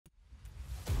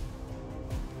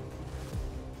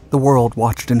The world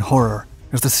watched in horror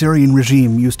as the Syrian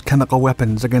regime used chemical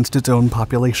weapons against its own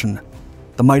population.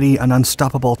 The mighty and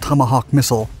unstoppable Tomahawk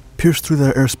missile pierced through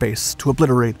their airspace to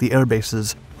obliterate the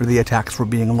airbases where the attacks were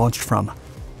being launched from.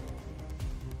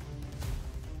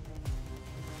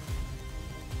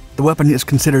 The weapon is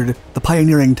considered the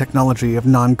pioneering technology of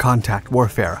non-contact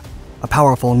warfare, a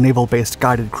powerful naval-based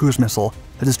guided cruise missile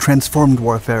that has transformed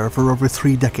warfare for over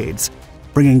 3 decades,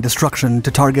 bringing destruction to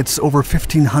targets over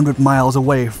 1,500 miles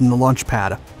away from the launch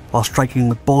pad, while striking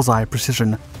with bullseye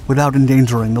precision without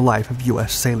endangering the life of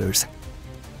U.S. sailors.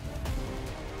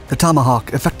 The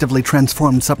Tomahawk effectively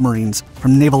transformed submarines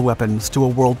from naval weapons to a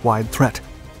worldwide threat,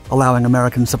 allowing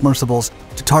American submersibles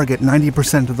to target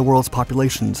 90% of the world's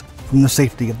populations from the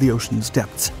safety of the ocean's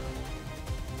depths.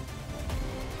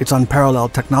 Its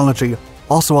unparalleled technology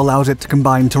also allows it to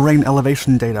combine terrain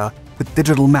elevation data with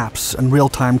digital maps and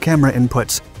real-time camera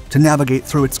inputs to navigate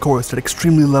through its course at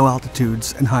extremely low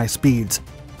altitudes and high speeds,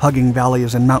 hugging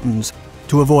valleys and mountains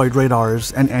to avoid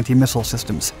radars and anti-missile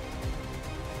systems.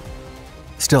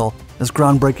 Still, as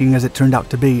groundbreaking as it turned out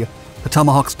to be, the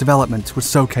Tomahawk's development was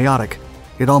so chaotic,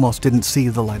 it almost didn't see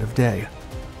the light of day.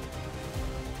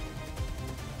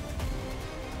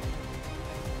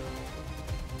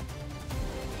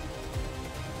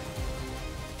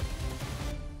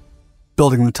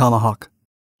 Building the Tomahawk.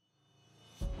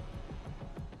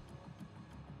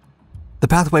 The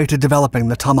pathway to developing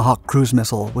the Tomahawk cruise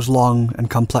missile was long and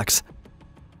complex.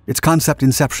 Its concept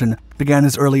inception began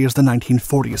as early as the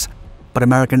 1940s, but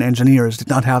American engineers did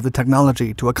not have the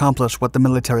technology to accomplish what the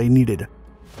military needed,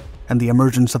 and the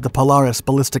emergence of the Polaris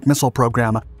ballistic missile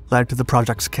program led to the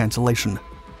project's cancellation.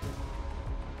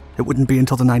 It wouldn't be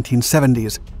until the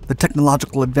 1970s that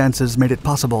technological advances made it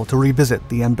possible to revisit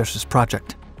the ambitious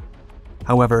project.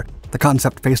 However, the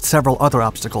concept faced several other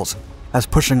obstacles, as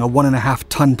pushing a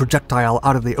 1.5-ton projectile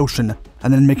out of the ocean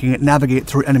and then making it navigate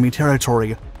through enemy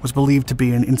territory was believed to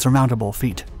be an insurmountable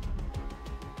feat.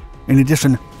 In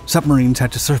addition, submarines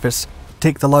had to surface,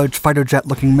 take the large fighter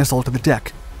jet-looking missile to the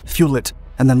deck, fuel it,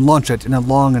 and then launch it in a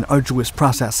long and arduous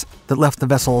process that left the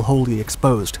vessel wholly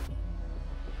exposed.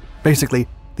 Basically,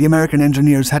 the American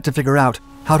engineers had to figure out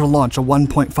how to launch a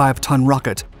 1.5-ton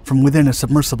rocket from within a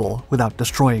submersible without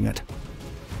destroying it.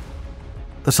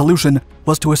 The solution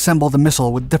was to assemble the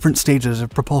missile with different stages of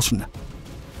propulsion.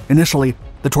 Initially,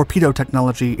 the torpedo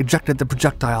technology ejected the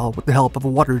projectile with the help of a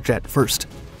water jet first.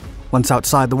 Once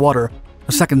outside the water,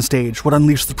 a second stage would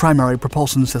unleash the primary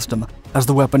propulsion system as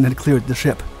the weapon had cleared the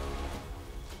ship.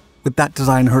 With that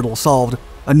design hurdle solved,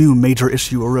 a new major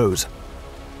issue arose.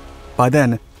 By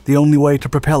then, the only way to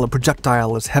propel a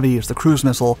projectile as heavy as the cruise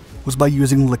missile was by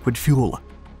using liquid fuel.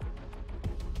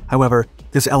 However,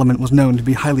 this element was known to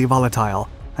be highly volatile,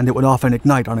 and it would often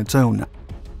ignite on its own.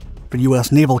 For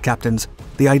U.S. naval captains,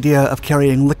 the idea of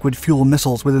carrying liquid fuel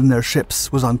missiles within their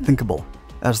ships was unthinkable,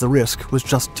 as the risk was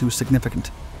just too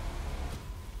significant.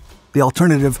 The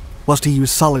alternative was to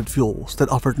use solid fuels that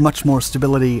offered much more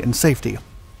stability and safety,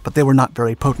 but they were not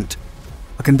very potent.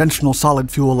 A conventional solid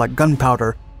fuel like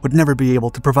gunpowder would never be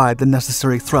able to provide the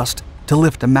necessary thrust to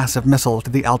lift a massive missile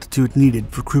to the altitude needed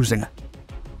for cruising.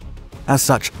 As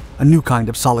such, a new kind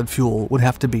of solid fuel would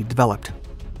have to be developed.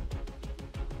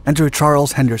 Enter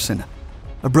Charles Henderson,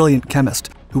 a brilliant chemist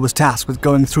who was tasked with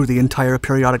going through the entire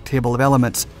periodic table of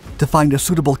elements to find a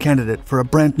suitable candidate for a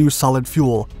brand new solid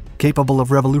fuel capable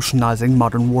of revolutionizing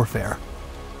modern warfare.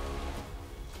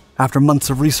 After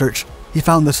months of research, he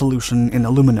found the solution in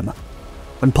aluminum.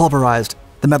 When pulverized,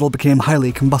 the metal became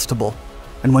highly combustible,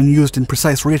 and when used in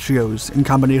precise ratios in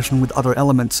combination with other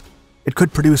elements, it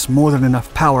could produce more than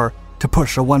enough power to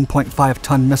push a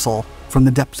 1.5-ton missile from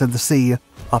the depths of the sea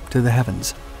up to the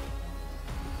heavens.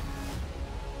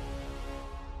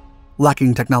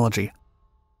 Lacking technology.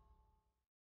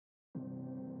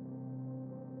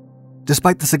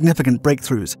 Despite the significant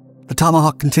breakthroughs, the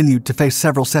Tomahawk continued to face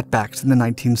several setbacks in the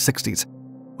 1960s,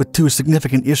 with 2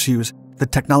 significant issues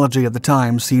that technology of the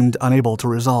time seemed unable to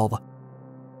resolve.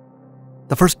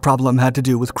 The first problem had to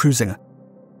do with cruising.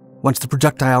 Once the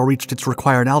projectile reached its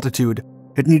required altitude,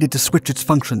 it needed to switch its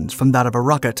functions from that of a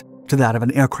rocket to that of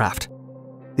an aircraft.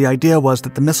 The idea was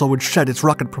that the missile would shed its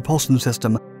rocket propulsion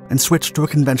system and switch to a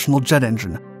conventional jet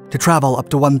engine to travel up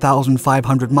to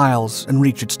 1,500 miles and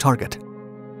reach its target.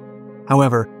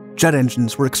 However, jet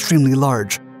engines were extremely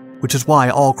large, which is why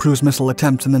all cruise missile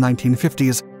attempts in the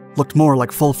 1950s looked more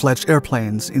like full-fledged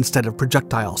airplanes instead of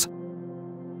projectiles.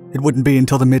 It wouldn't be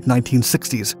until the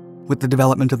mid-1960s, with the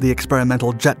development of the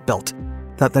experimental jet belt,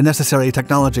 that the necessary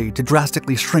technology to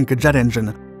drastically shrink a jet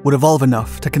engine would evolve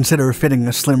enough to consider fitting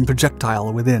a slim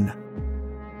projectile within.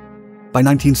 By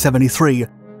 1973,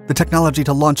 The technology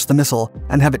to launch the missile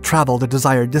and have it travel the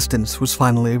desired distance was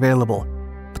finally available,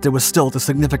 but there was still the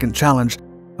significant challenge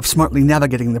of smartly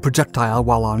navigating the projectile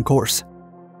while on course.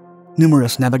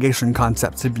 Numerous navigation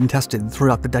concepts had been tested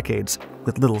throughout the decades,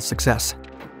 with little success.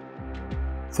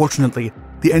 Fortunately,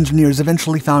 the engineers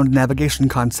eventually found a navigation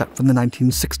concept from the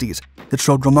 1960s that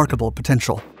showed remarkable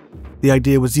potential. The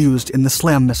idea was used in the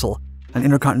SLAM missile, an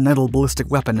intercontinental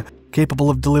ballistic weapon capable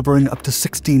of delivering up to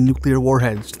 16 nuclear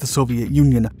warheads to the Soviet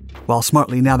Union while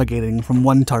smartly navigating from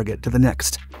one target to the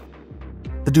next.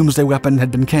 The Doomsday weapon had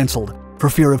been cancelled for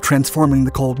fear of transforming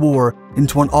the Cold War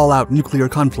into an all-out nuclear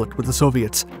conflict with the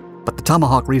Soviets, but the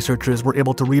Tomahawk researchers were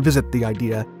able to revisit the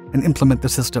idea and implement the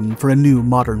system for a new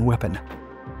modern weapon.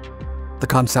 The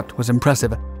concept was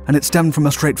impressive, and it stemmed from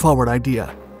a straightforward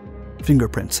idea: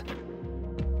 fingerprints.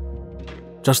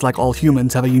 Just like all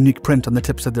humans have a unique print on the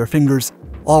tips of their fingers,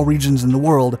 all regions in the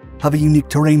world have a unique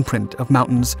terrain print of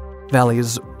mountains,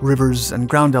 valleys, rivers, and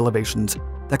ground elevations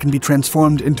that can be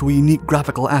transformed into a unique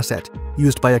graphical asset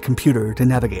used by a computer to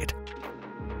navigate.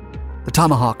 The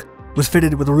Tomahawk was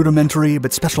fitted with a rudimentary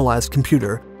but specialized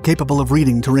computer capable of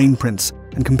reading terrain prints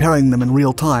and comparing them in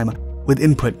real time with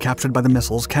input captured by the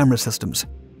missile's camera systems.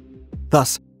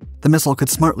 Thus, the missile could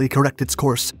smartly correct its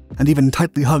course and even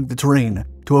tightly hug the terrain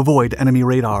to avoid enemy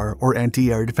radar or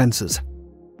anti-air defenses.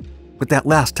 With that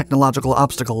last technological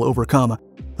obstacle overcome,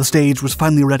 the stage was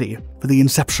finally ready for the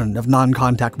inception of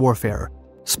non-contact warfare,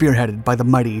 spearheaded by the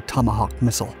mighty Tomahawk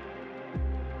missile.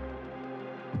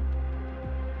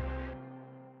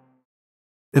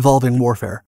 Evolving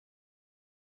warfare.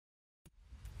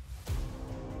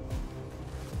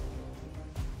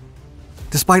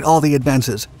 Despite all the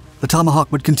advances, the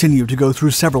Tomahawk would continue to go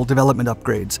through several development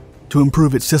upgrades to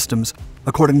improve its systems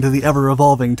according to the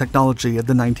ever-evolving technology of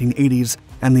the 1980s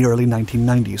and the early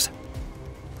 1990s.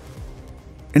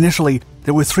 Initially,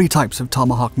 there were 3 types of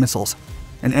Tomahawk missiles: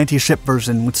 an anti-ship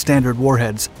version with standard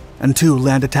warheads, and 2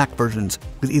 land attack versions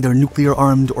with either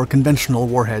nuclear-armed or conventional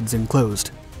warheads enclosed.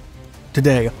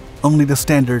 Today, only the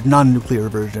standard non-nuclear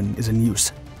version is in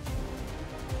use.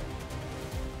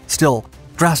 Still,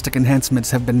 drastic enhancements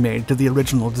have been made to the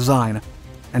original design,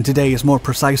 and today's more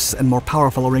precise and more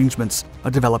powerful arrangements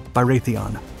are developed by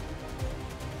Raytheon.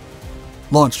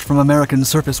 Launched from American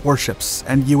surface warships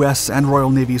and U.S. and Royal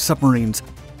Navy submarines,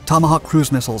 Tomahawk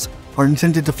cruise missiles are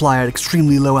intended to fly at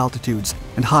extremely low altitudes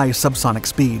and high subsonic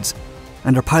speeds,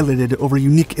 and are piloted over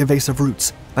unique evasive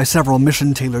routes by several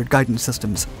mission-tailored guidance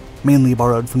systems, mainly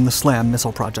borrowed from the SLAM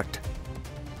missile project.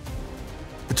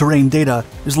 The terrain data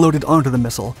is loaded onto the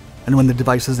missile, and when the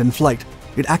device is in flight,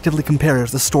 it actively compares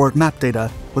the stored map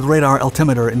data with radar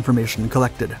altimeter information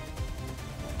collected.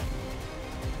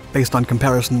 Based on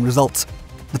comparison results,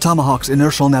 the Tomahawk's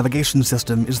inertial navigation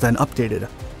system is then updated,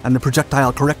 and the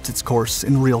projectile corrects its course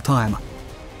in real time.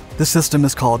 This system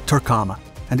is called TERCOM,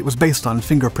 and it was based on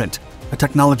fingerprint, a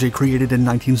technology created in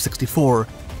 1964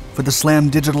 for the SLAM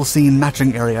digital scene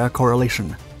matching area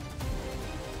correlation.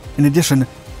 In addition,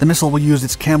 the missile will use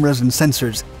its cameras and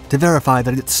sensors to verify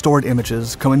that its stored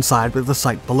images coincide with the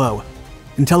site below,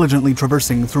 intelligently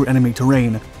traversing through enemy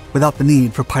terrain without the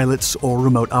need for pilots or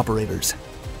remote operators.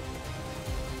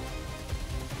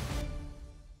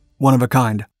 One of a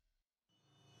kind.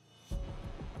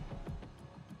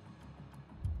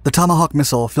 The Tomahawk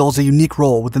missile fills a unique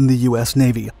role within the U.S.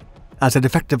 Navy, as it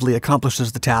effectively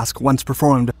accomplishes the task once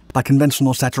performed by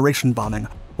conventional saturation bombing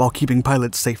while keeping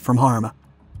pilots safe from harm.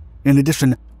 In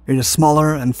addition, it is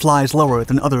smaller and flies lower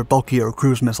than other bulkier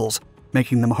cruise missiles,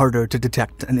 making them harder to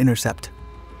detect and intercept.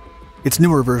 Its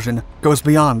newer version goes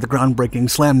beyond the groundbreaking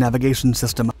SLAM navigation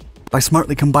system by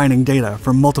smartly combining data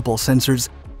from multiple sensors,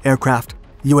 aircraft,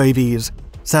 UAVs,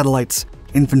 satellites,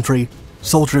 infantry,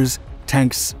 soldiers,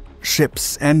 tanks,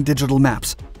 ships, and digital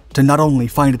maps to not only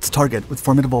find its target with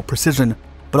formidable precision,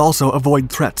 but also avoid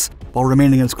threats while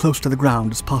remaining as close to the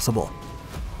ground as possible.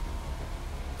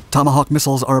 Tomahawk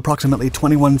missiles are approximately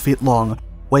 21 feet long,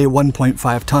 weigh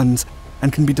 1.5 tons,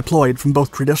 and can be deployed from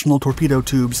both traditional torpedo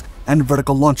tubes and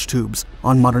vertical launch tubes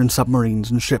on modern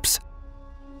submarines and ships.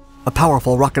 A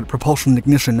powerful rocket propulsion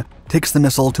ignition takes the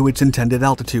missile to its intended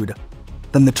altitude.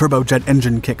 Then the turbojet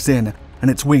engine kicks in,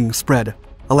 and its wings spread,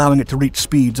 allowing it to reach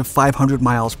speeds of 500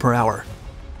 miles per hour.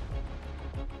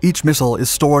 Each missile is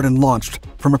stored and launched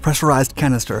from a pressurized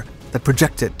canister that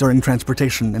projects it during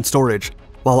transportation and storage,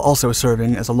 while also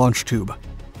serving as a launch tube.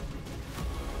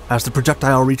 As the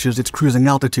projectile reaches its cruising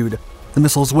altitude, the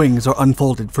missile's wings are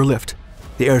unfolded for lift,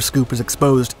 the air scoop is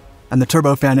exposed, and the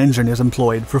turbofan engine is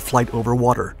employed for flight over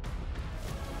water.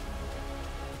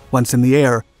 Once in the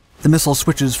air, the missile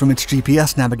switches from its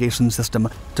GPS navigation system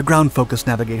to ground-focused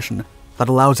navigation, that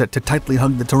allows it to tightly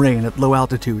hug the terrain at low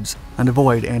altitudes and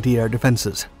avoid anti-air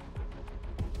defenses.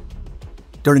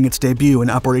 During its debut in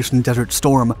Operation Desert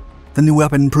Storm, the new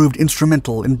weapon proved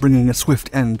instrumental in bringing a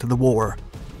swift end to the war.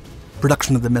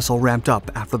 Production of the missile ramped up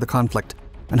after the conflict,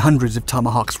 and hundreds of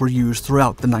Tomahawks were used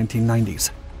throughout the 1990s.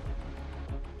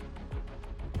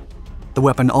 The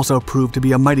weapon also proved to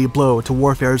be a mighty blow to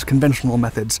warfare's conventional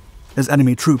methods, as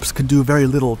enemy troops could do very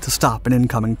little to stop an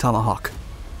incoming Tomahawk.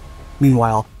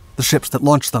 Meanwhile, the ships that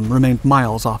launched them remained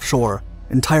miles offshore,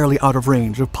 entirely out of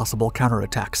range of possible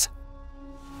counterattacks.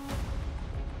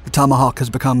 The Tomahawk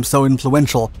has become so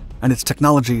influential and its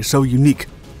technology so unique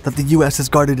that the US has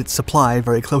guarded its supply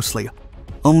very closely,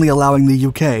 only allowing the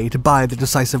UK to buy the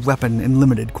decisive weapon in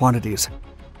limited quantities.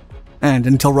 And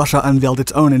until Russia unveiled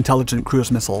its own intelligent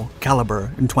cruise missile,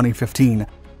 Caliber, in 2015,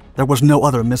 there was no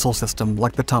other missile system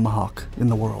like the Tomahawk in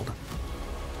the world.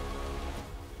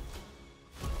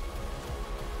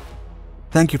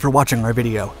 Thank you for watching our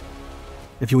video.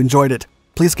 If you enjoyed it,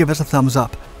 please give us a thumbs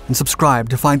up and subscribe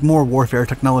to find more warfare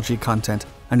technology content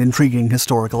and intriguing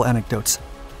historical anecdotes.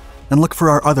 And look for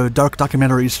our other Dark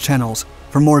Documentaries channels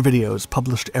for more videos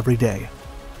published every day.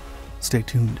 Stay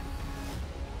tuned.